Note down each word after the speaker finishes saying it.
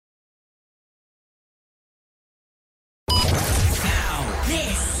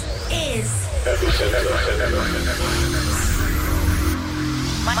Mic check,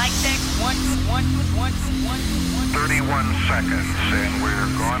 31 seconds, and we're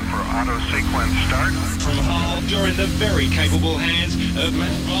going for auto sequence start. From Hull, you're in the very capable hands of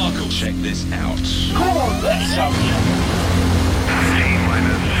Matt Markle. Check this out. Come on, let's have it.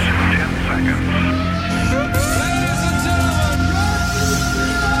 T-minus 10 seconds.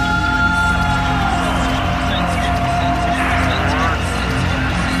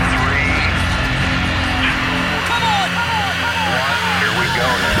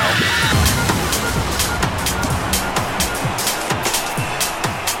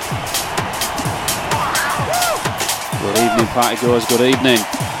 Good evening, party goers, good evening.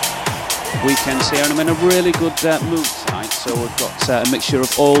 Weekend's here and I'm in a really good mood tonight, so we've got a mixture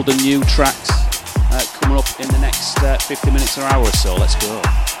of old and new tracks coming up in the next 50 minutes or hour or so. Let's go.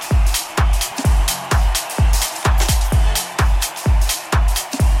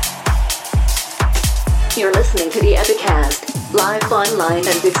 You're listening to the Epicast, live online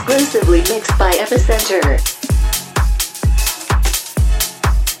and exclusively mixed by Epicentre.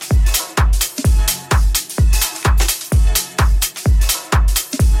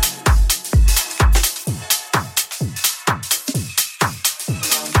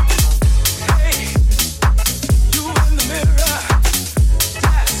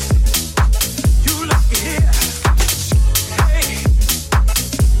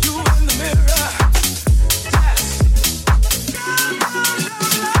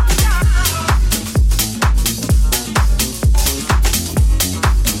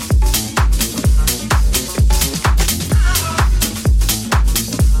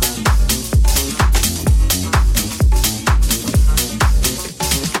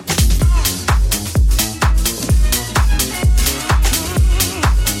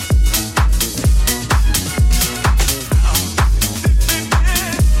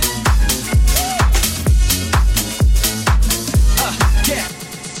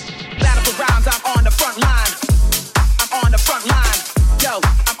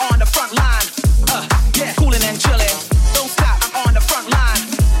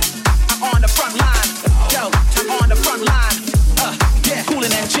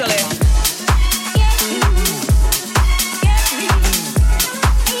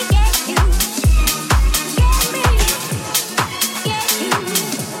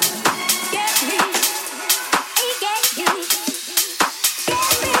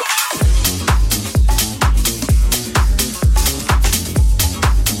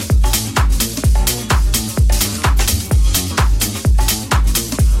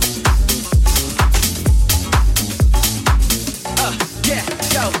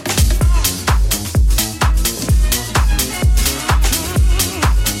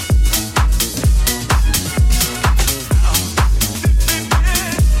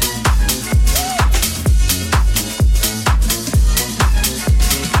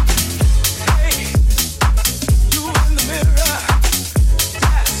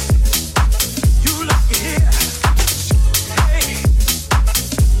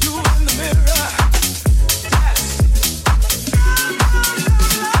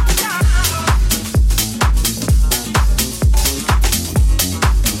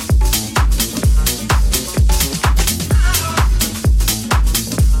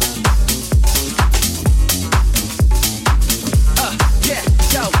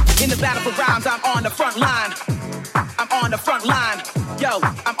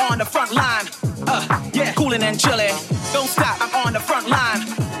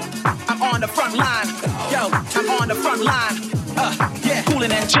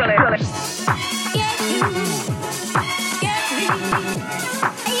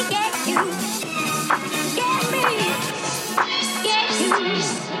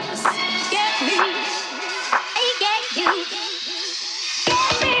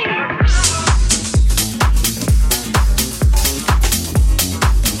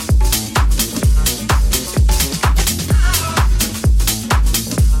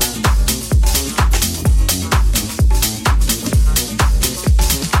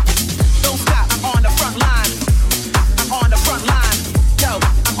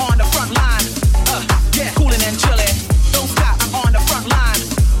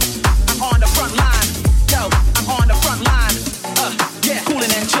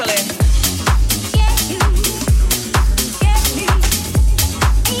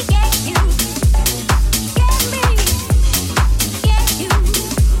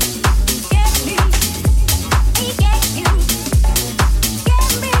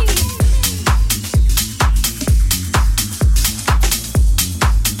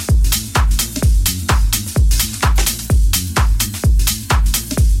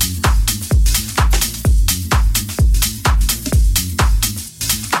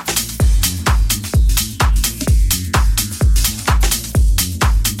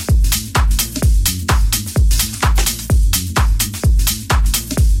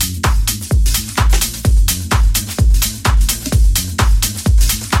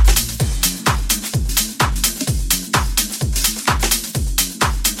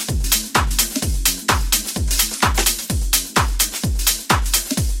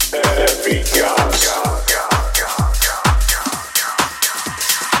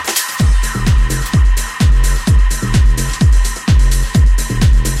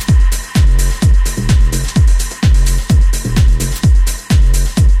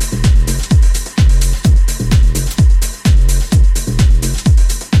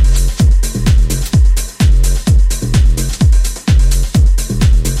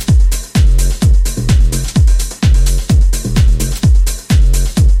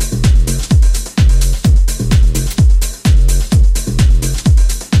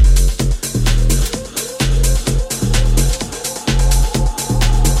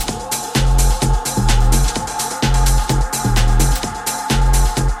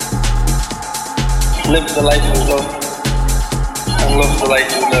 live the life you love, and love the life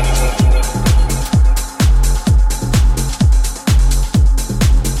you live.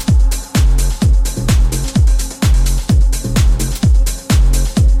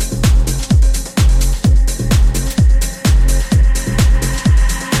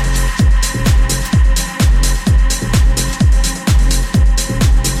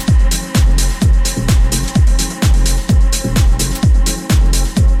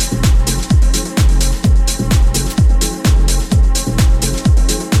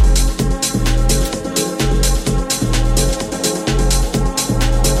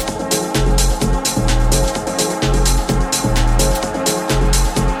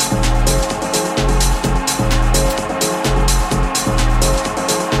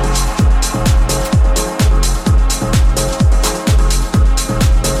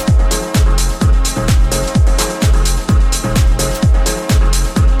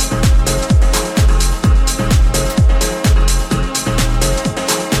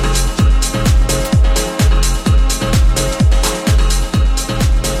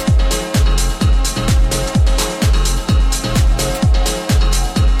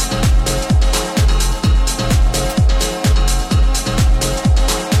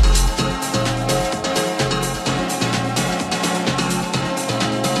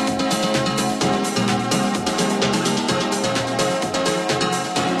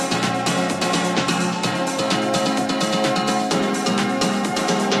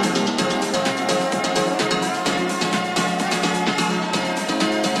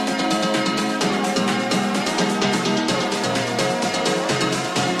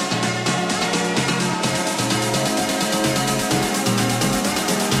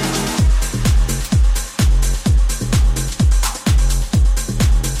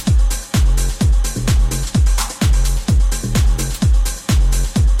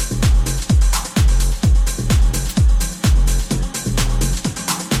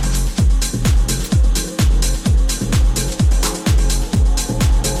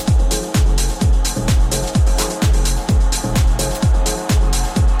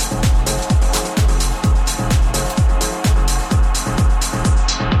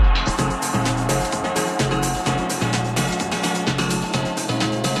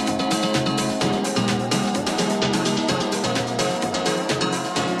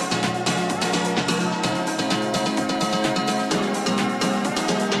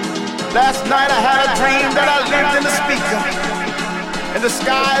 Last night I had a dream that I lived in a speaker, and the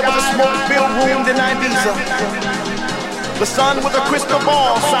sky was a smoke-filled room in Ibiza. The sun was a crystal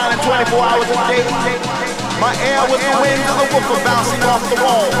ball shining 24 hours a day. My air was the wind of the woofer bouncing off the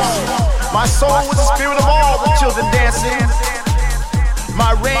walls. My soul was the spirit of all the children dancing.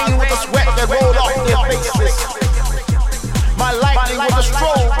 My rain was the sweat that rolled off their faces. My lightning was a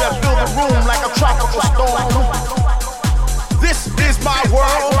strobe that filled the room like a tropical storm. This is my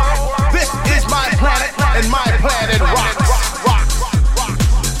world, this is my planet, and my planet rocks.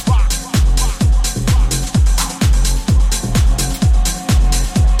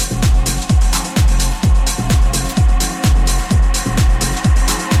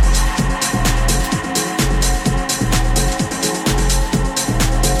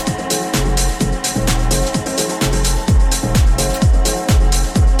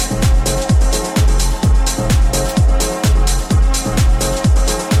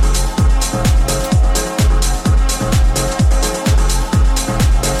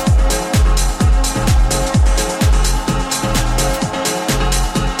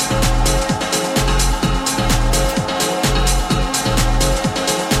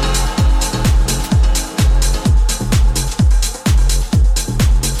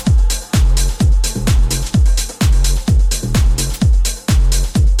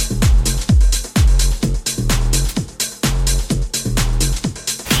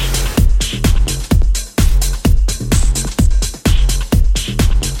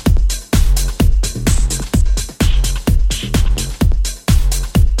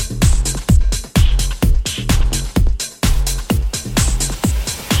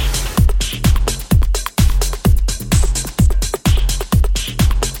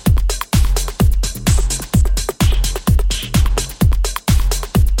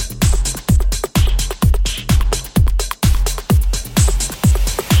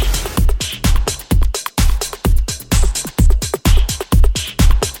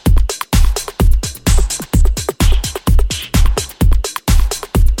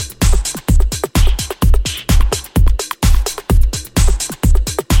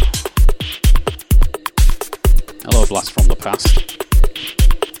 Blast from the past.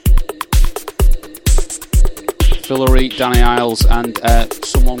 Fillery, Danny Isles, and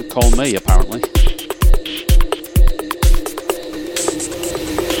someone called me, apparently.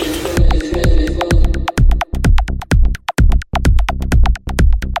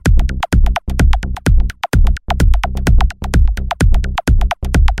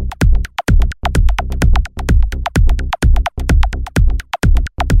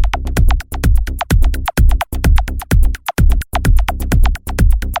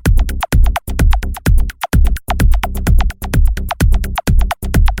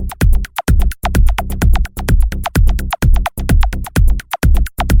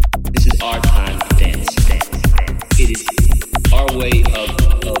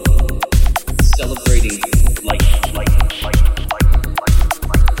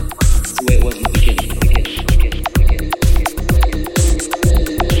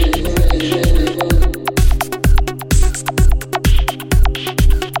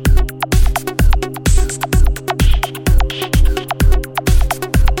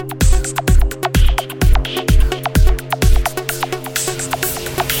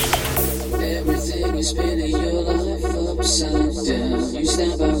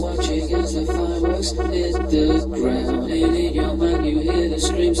 stand by watching as the fireworks hit the ground. And in your mind you hear the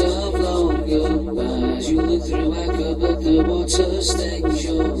screams of long goodbyes. You look through anchor but the water stings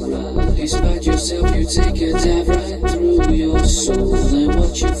your eyes. Despite yourself you take a dive right through your soul. And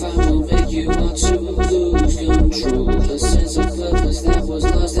what you find will make you want to lose control. The sense of purpose that was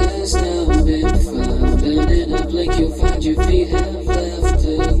lost has now been found. And in a blink you'll find your feet have left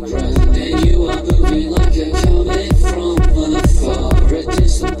the ground. And you are moving like a comet from afar. A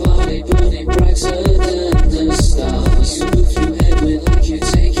distant body burning brighter than the stars. You move through headwind like you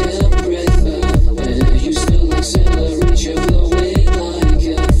take a breath of air. You still accelerate your flowing like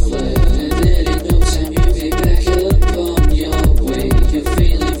a flare. And then in no time you be back upon your way. You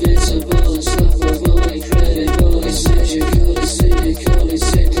feel invincible, unstoppable, incredible. It's magical, it's cynical, it's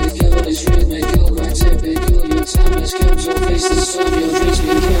cyclical, it's rhythmical, quite typical. Your time has come, so face the sun, your dreams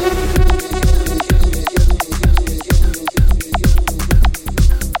become.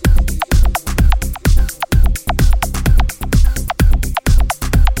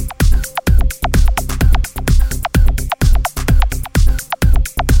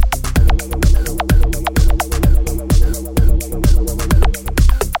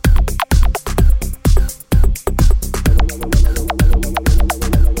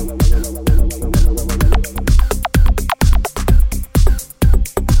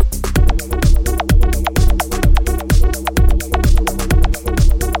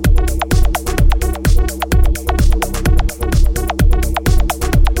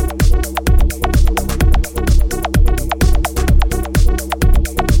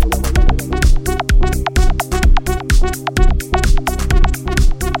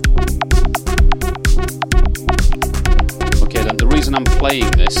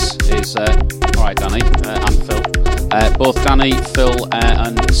 Phil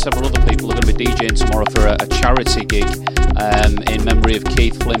and several other people are going to be DJing tomorrow for a charity gig in memory of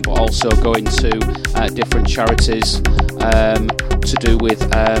Keith Flynn, but also going to different charities to do with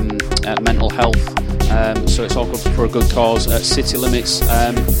mental health. So it's all good for a good cause. City Limits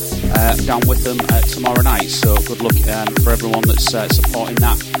down with them tomorrow night. So good luck for everyone that's supporting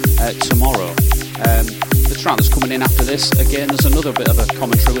that tomorrow. The track that's coming in after this, again, there's another bit of a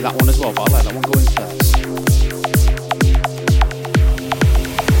commentary with that one as well, but I'll let that one go in first.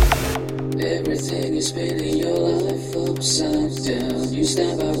 Everything is spinning your life upside down. You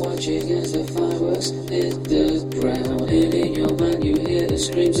stand by watching as the fireworks hit the ground. And in your mind you hear the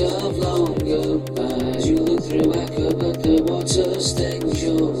screams of long goodbyes. You look through anchor but the water stings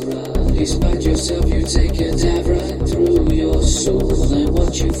your eyes. Despite yourself you take a dive right through your soul. And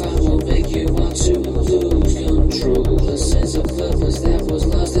what you find will make you want to lose control. A sense of purpose that was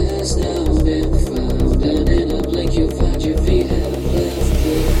lost has now been found. And in a blink you'll find your feet have left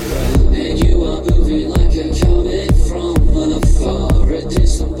the ground. And you are moving like a comet from afar. A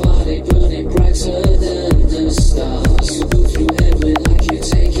distant body burning brighter than the stars. You move through headwind like you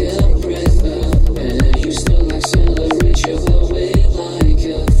take a breath of air. You still accelerate your flowing like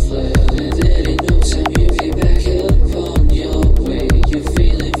a flare. And then in no time you be back upon your way.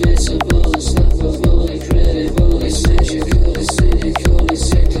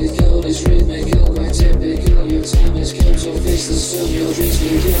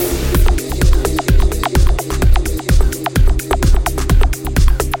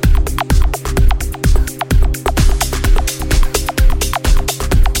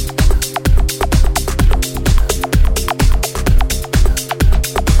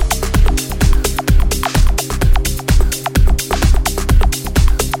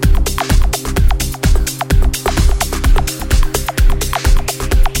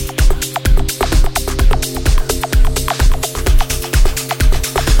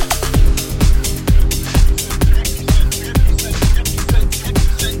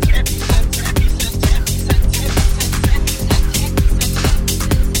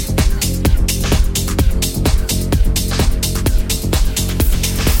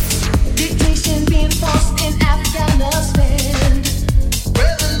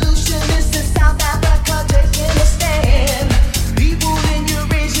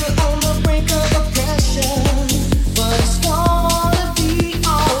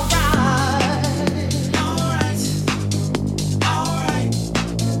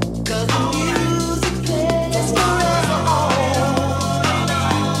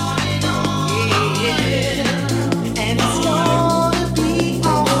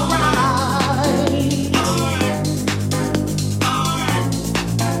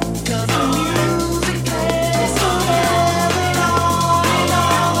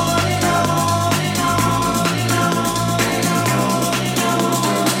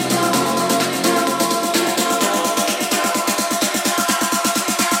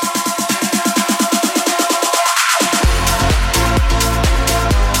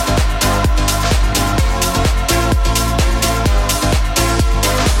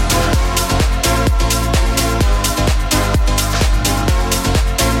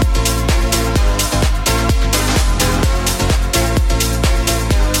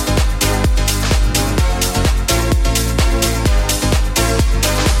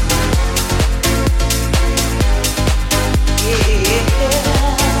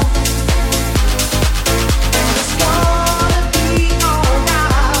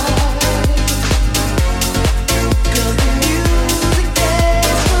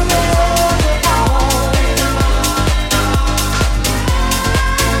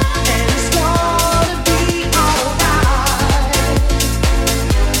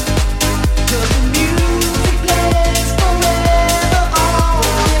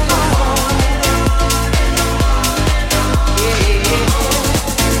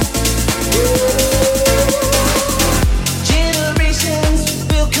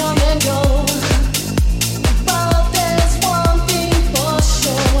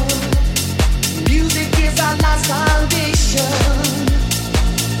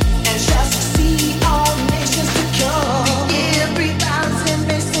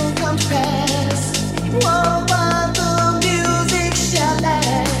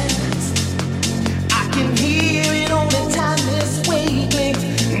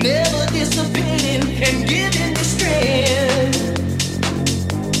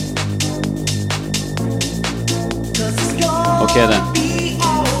 Okay then.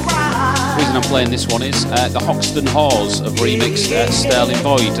 The reason I'm playing this one is the Hoxton Haws have remixed Sterling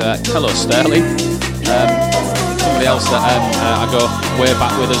Void. Hello Sterling. Somebody else that I go way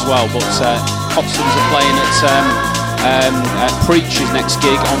back with as well, but Hoxtons are playing at Preach's next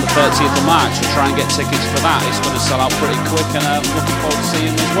gig on the 30th of March, and try and get tickets for that. It's going to sell out pretty quick, and I'm looking forward to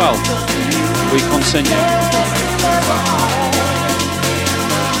seeing them as well. We continue.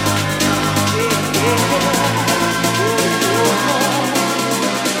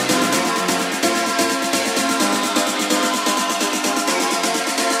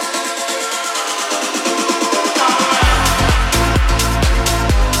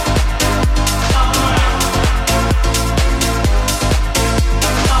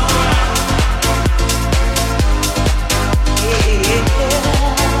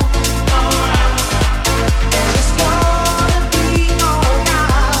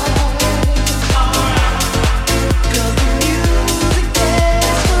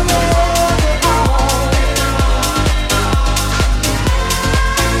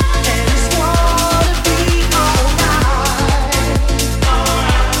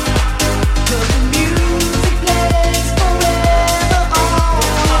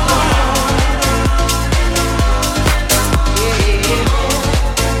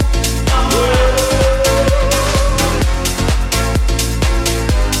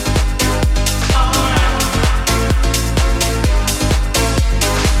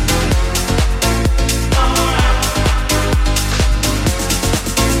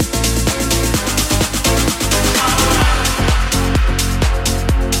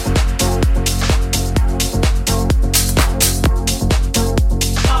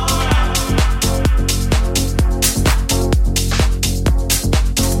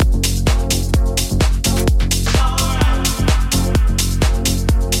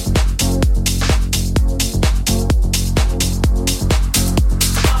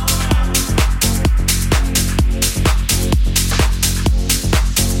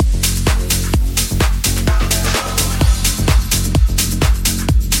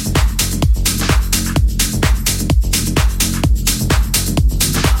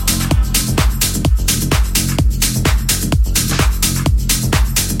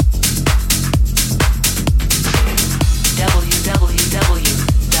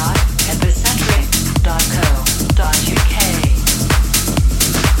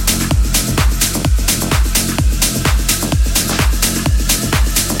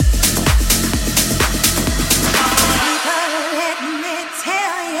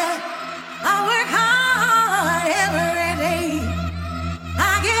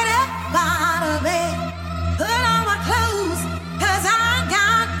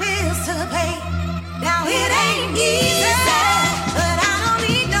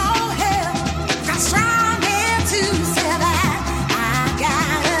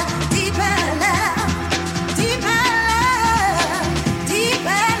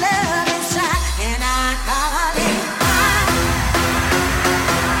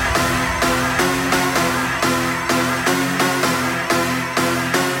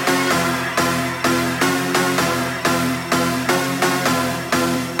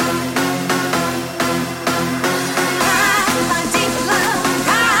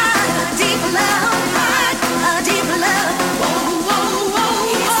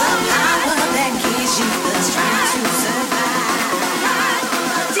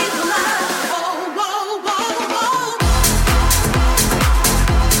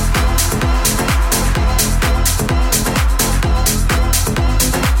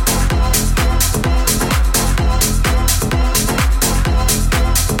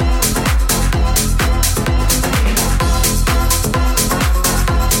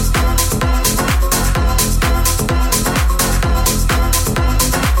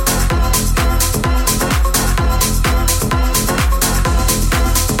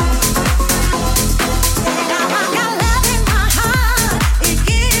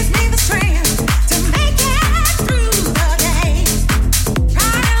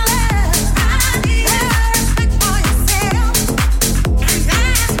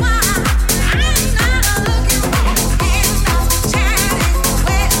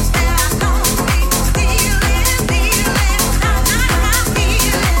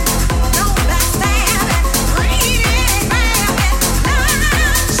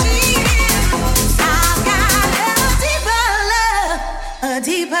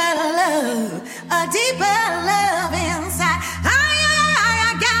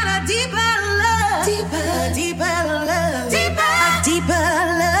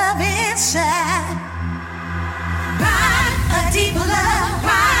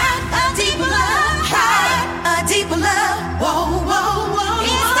 Whoa.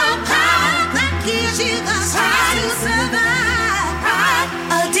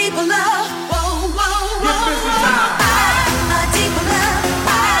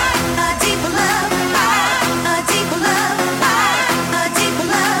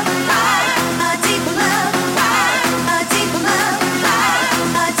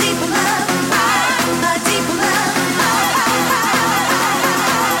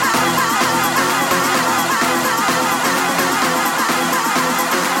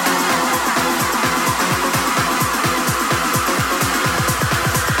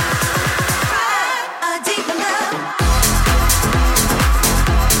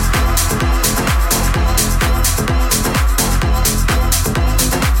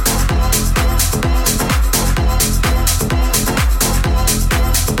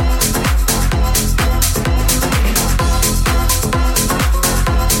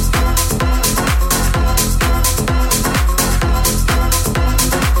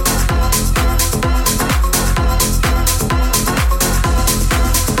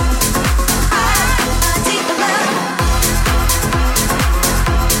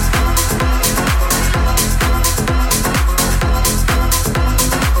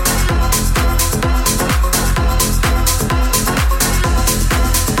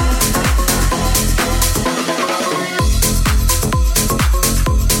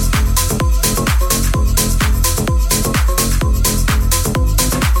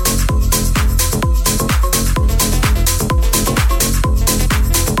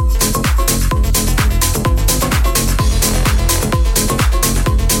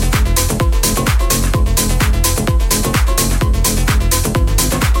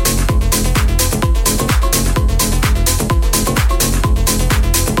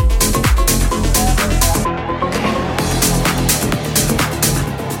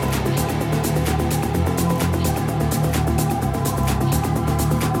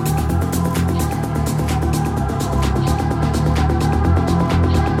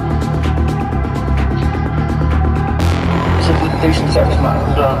 decent service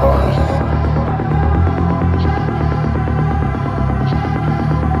man, doing bars.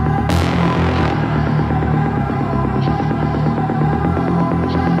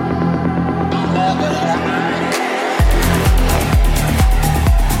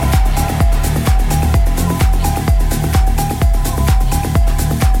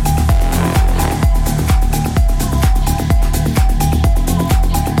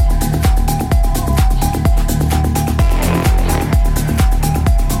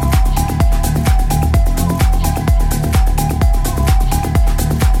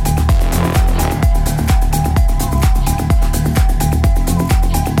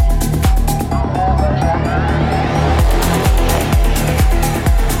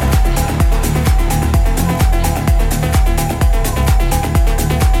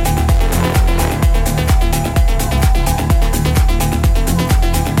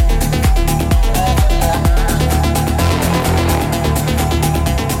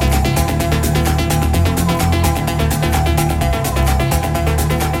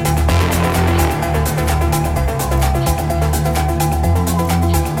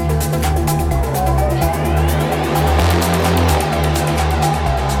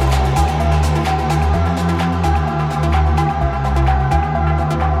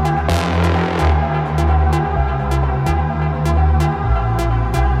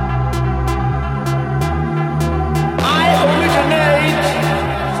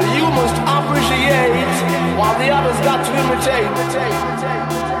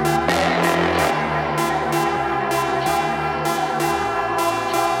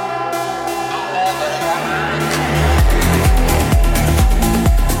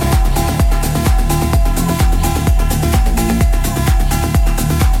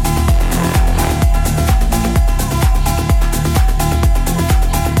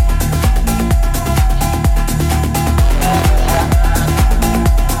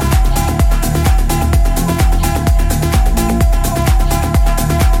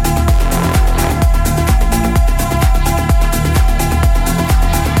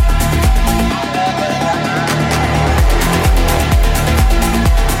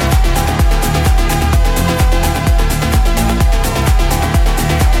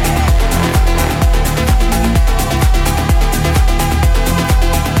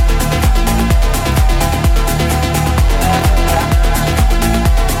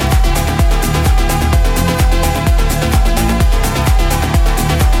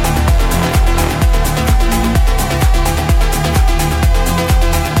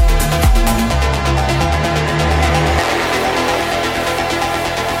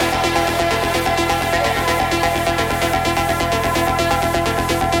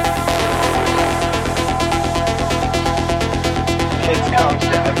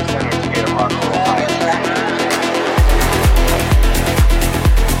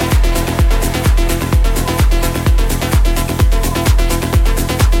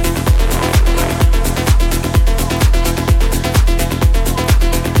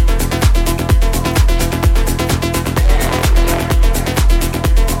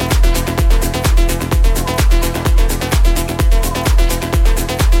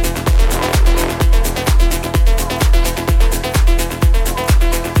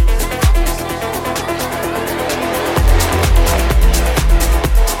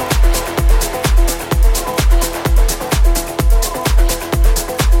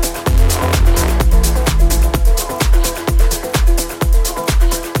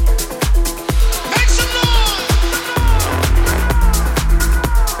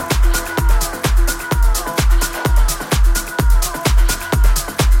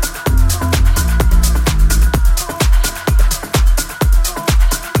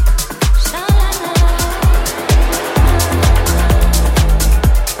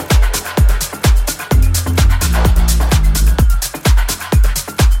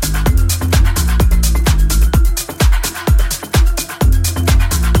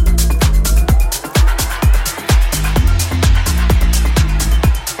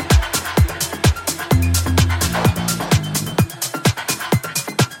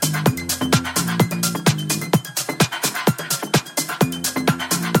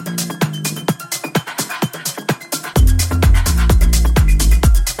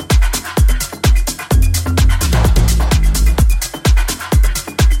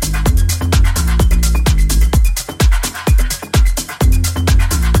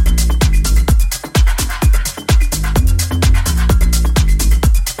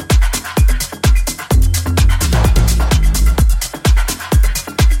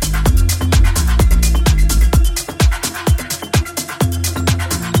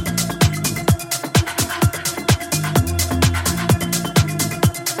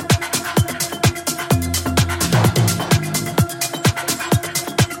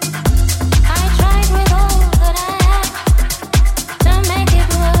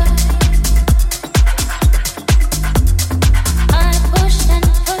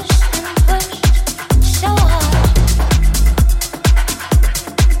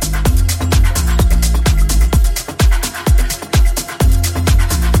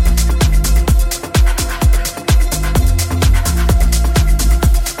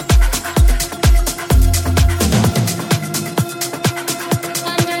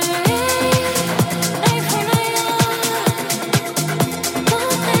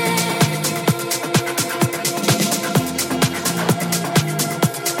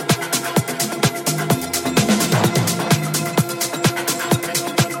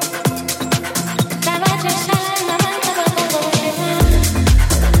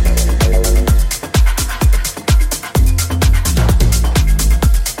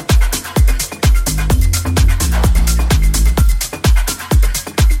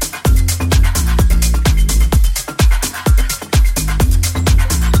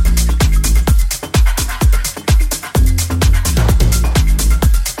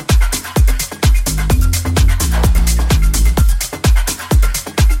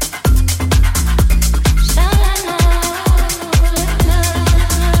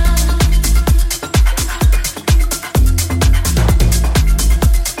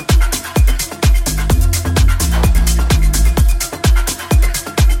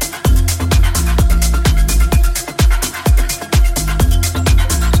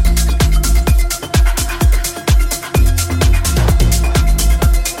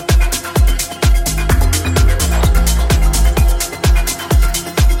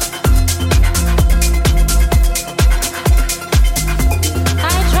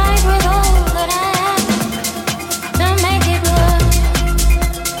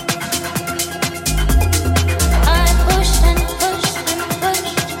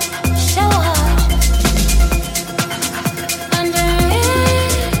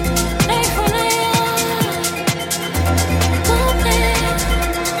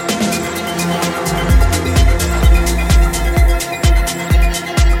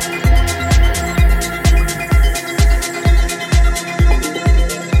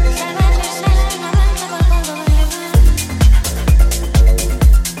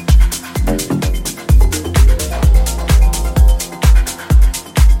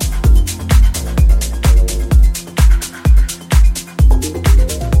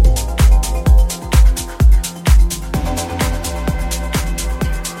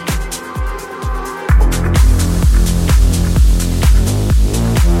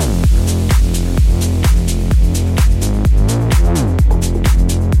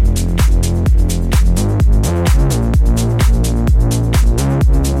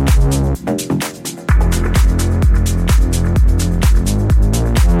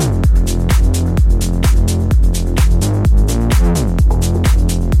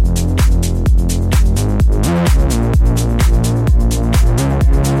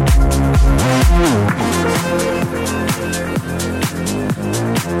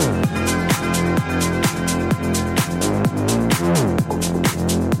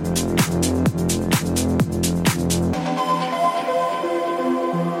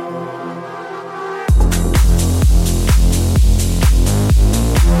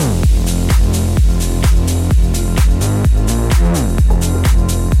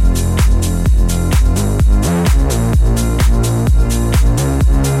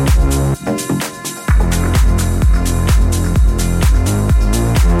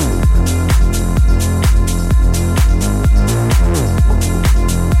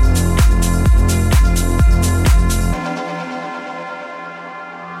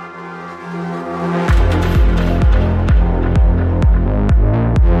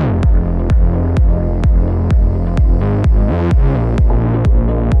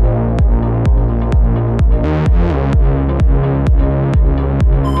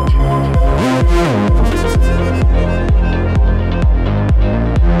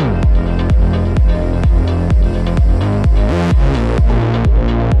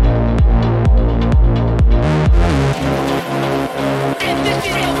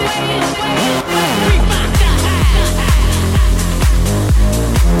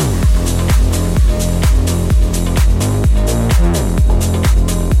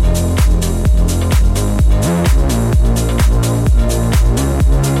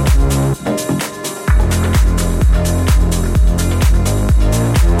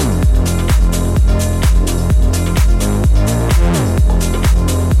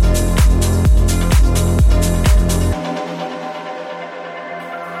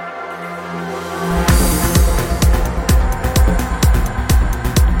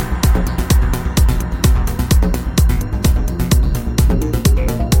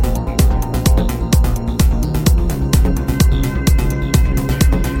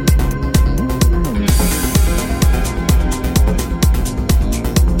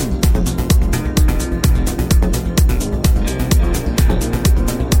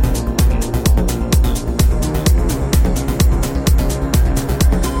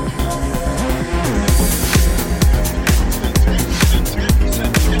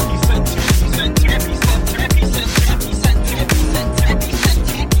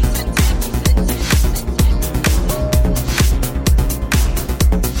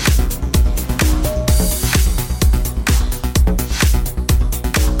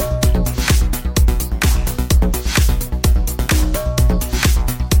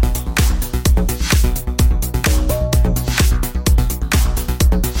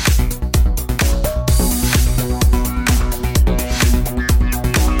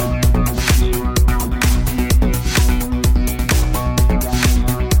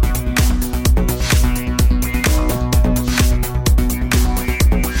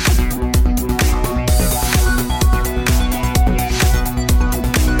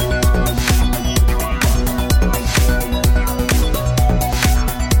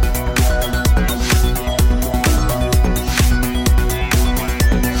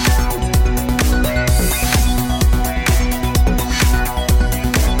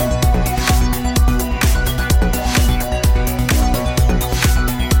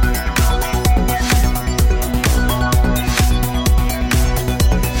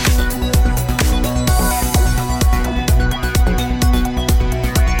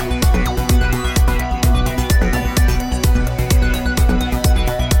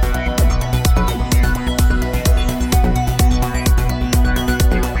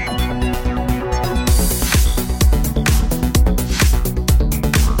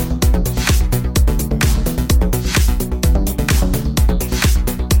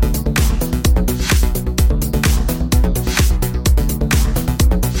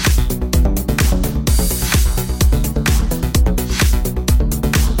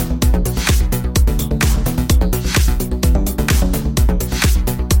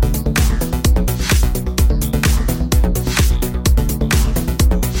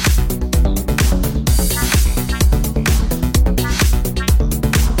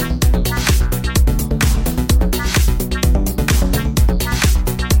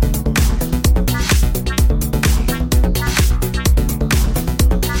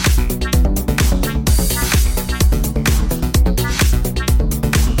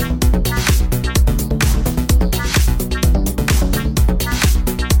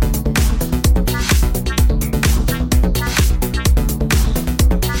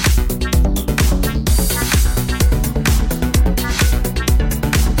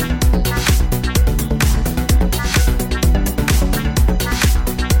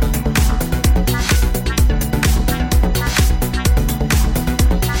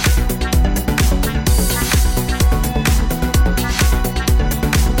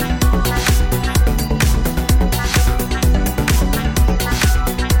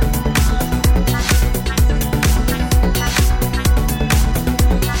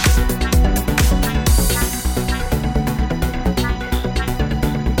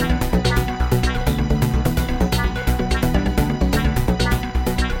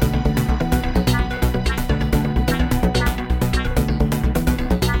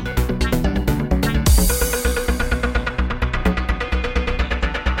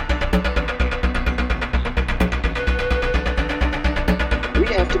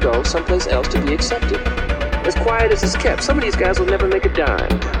 to go someplace else to be accepted. As quiet as it's kept, some of these guys will never make a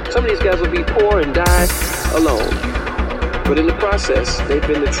dime. Some of these guys will be poor and die alone. But in the process, they've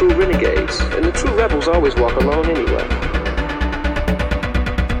been the true renegades, and the true rebels always walk alone anyway.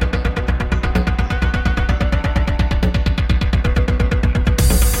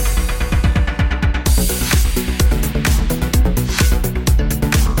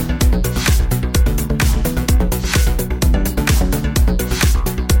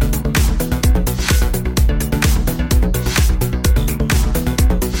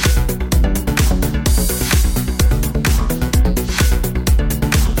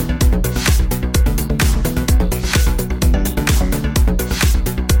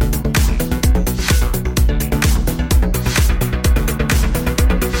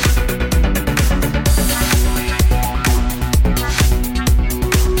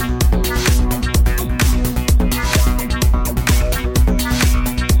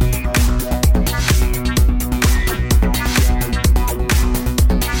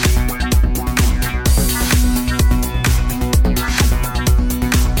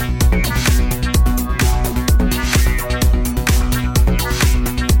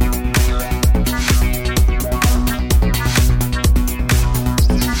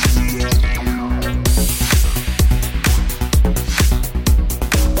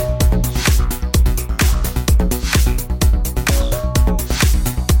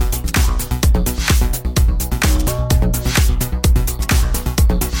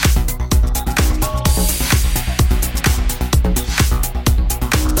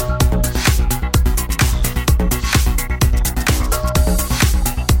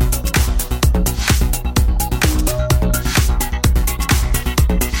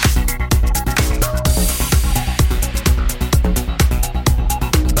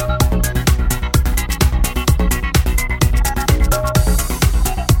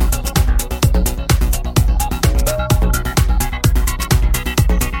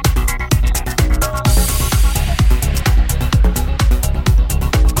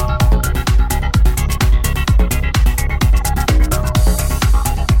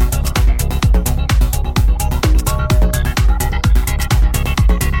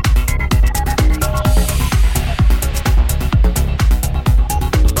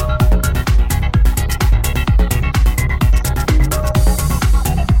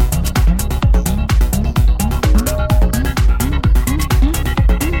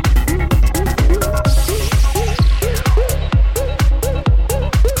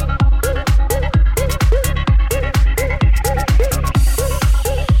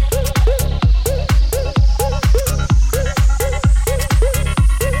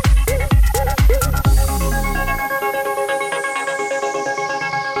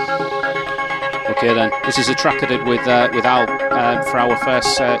 Okay then, this is a track I did with Al for our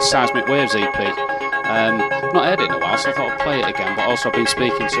first Seismic Waves EP. Not heard it in a while, so I thought I'd play it again, but also I've been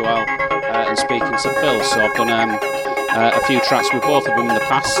speaking to Al and speaking to Phil, so I've done a few tracks with both of them in the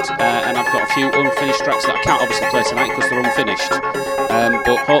past, and I've got a few unfinished tracks that I can't obviously play tonight because they're unfinished,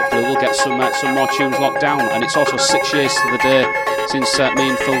 but hopefully we'll get some more tunes locked down. And it's also 6 years to the day since me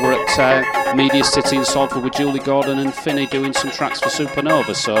and Phil were at Media City in Salford with Julie Gordon and Finney doing some tracks for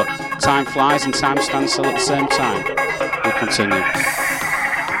Supernova, so time flies and time stands still at the same time. We'll continue.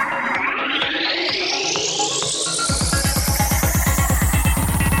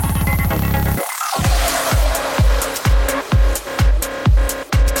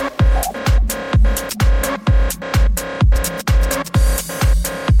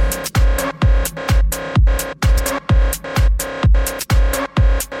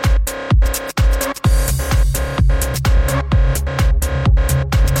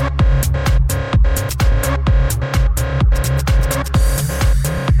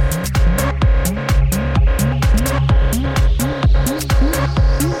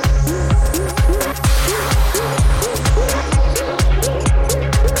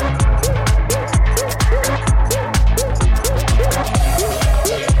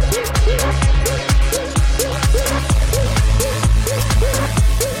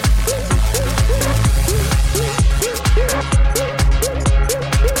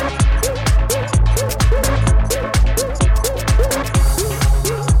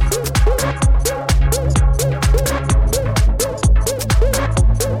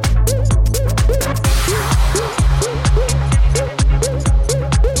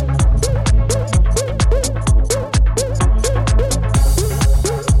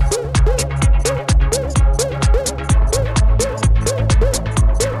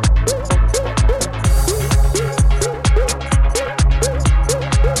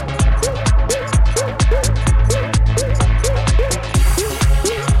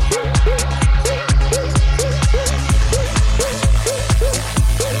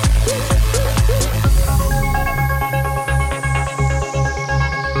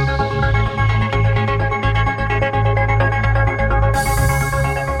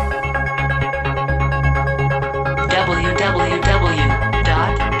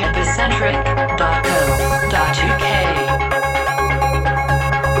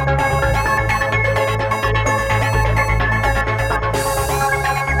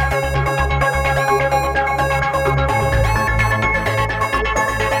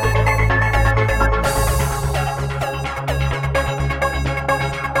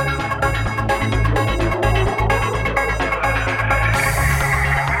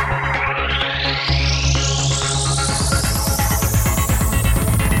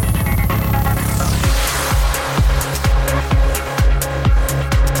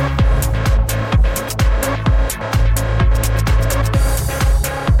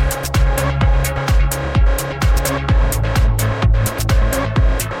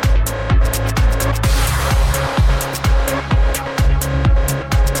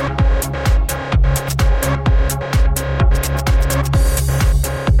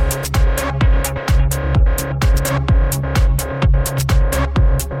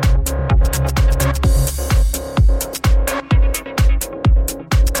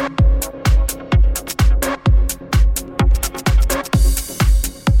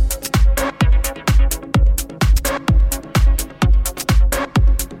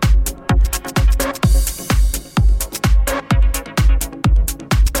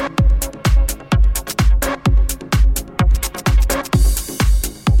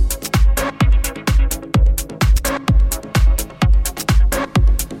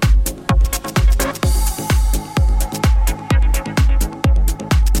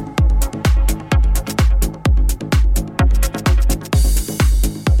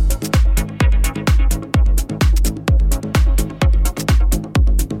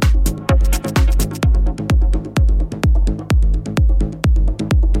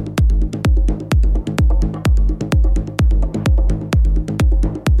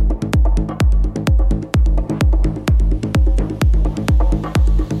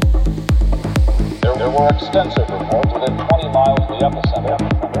 extensive report within 20 miles of the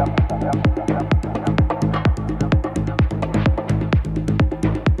epicenter.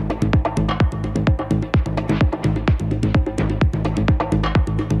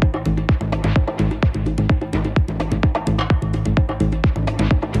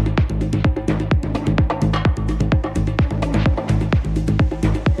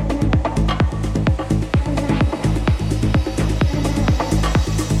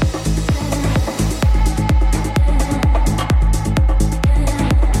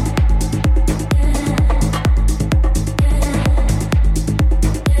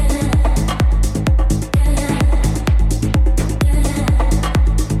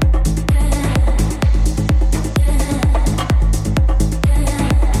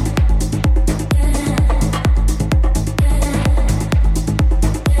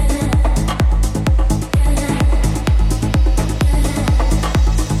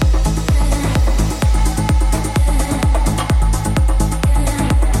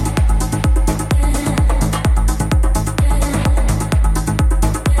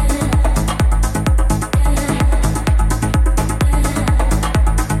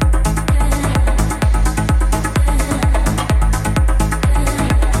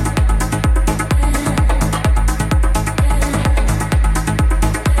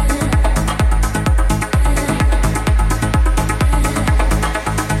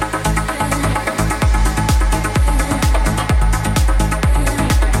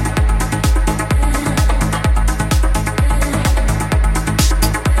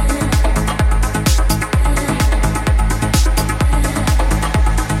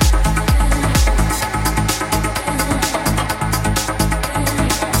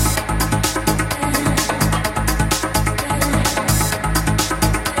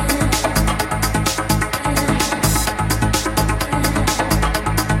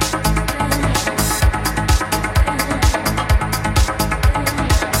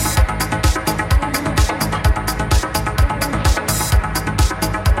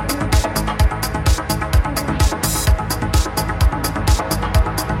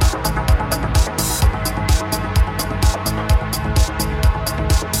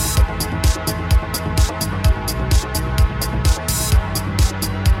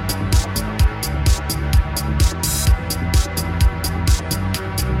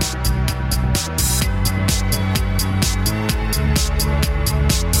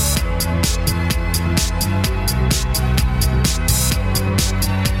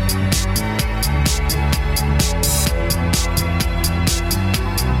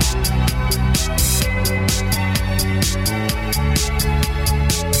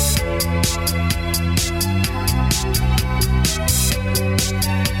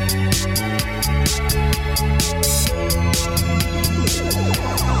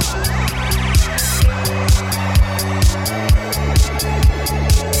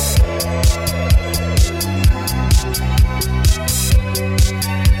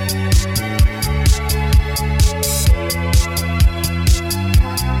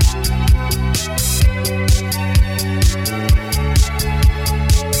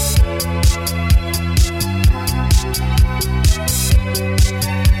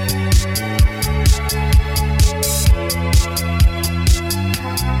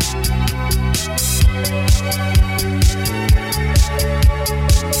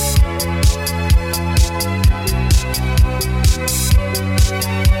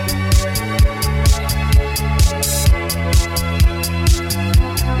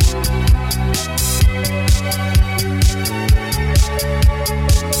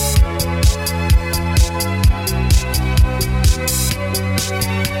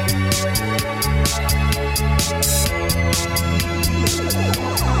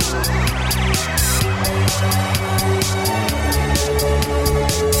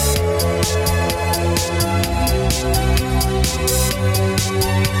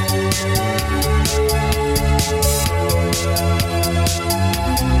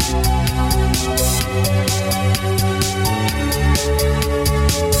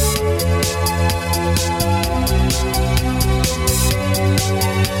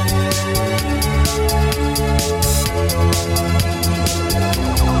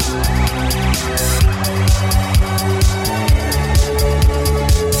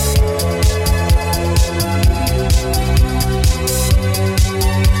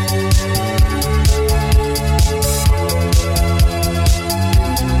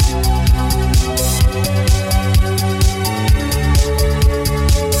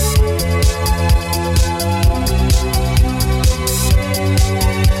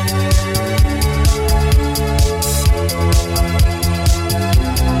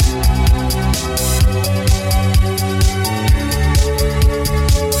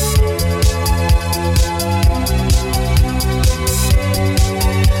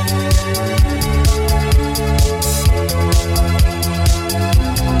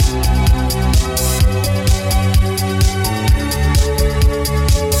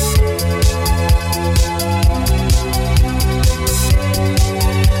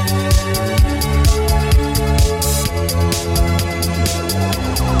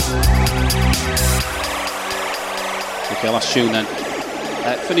 Okay, last tune then.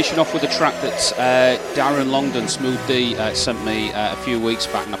 Finishing off with a track that Darren Longdon, Smooth D, sent me a few weeks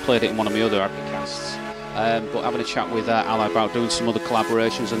back, and I played it in one of my other Epicasts. But having a chat with Ali about doing some other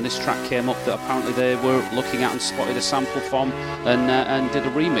collaborations, and this track came up that apparently they were looking at and spotted a sample from and did a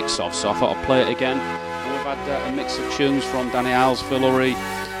remix of, so I thought I'd play it again. And we've had a mix of tunes from Danny Al's, Phil Urry,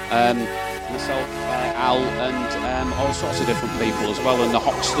 myself, Al, and all sorts of different people as well, and the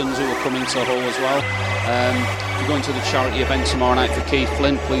Hoxtons who are coming to Hull as well. If you're going to the charity event tomorrow night for Keith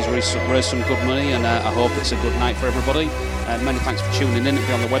Flint, please raise some good money, and I hope it's a good night for everybody. Many thanks for tuning in. It'll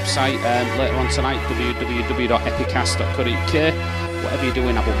be on the website later on tonight, www.epicast.co.uk. Whatever you're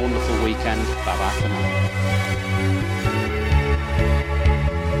doing, have a wonderful weekend. Bye bye for now.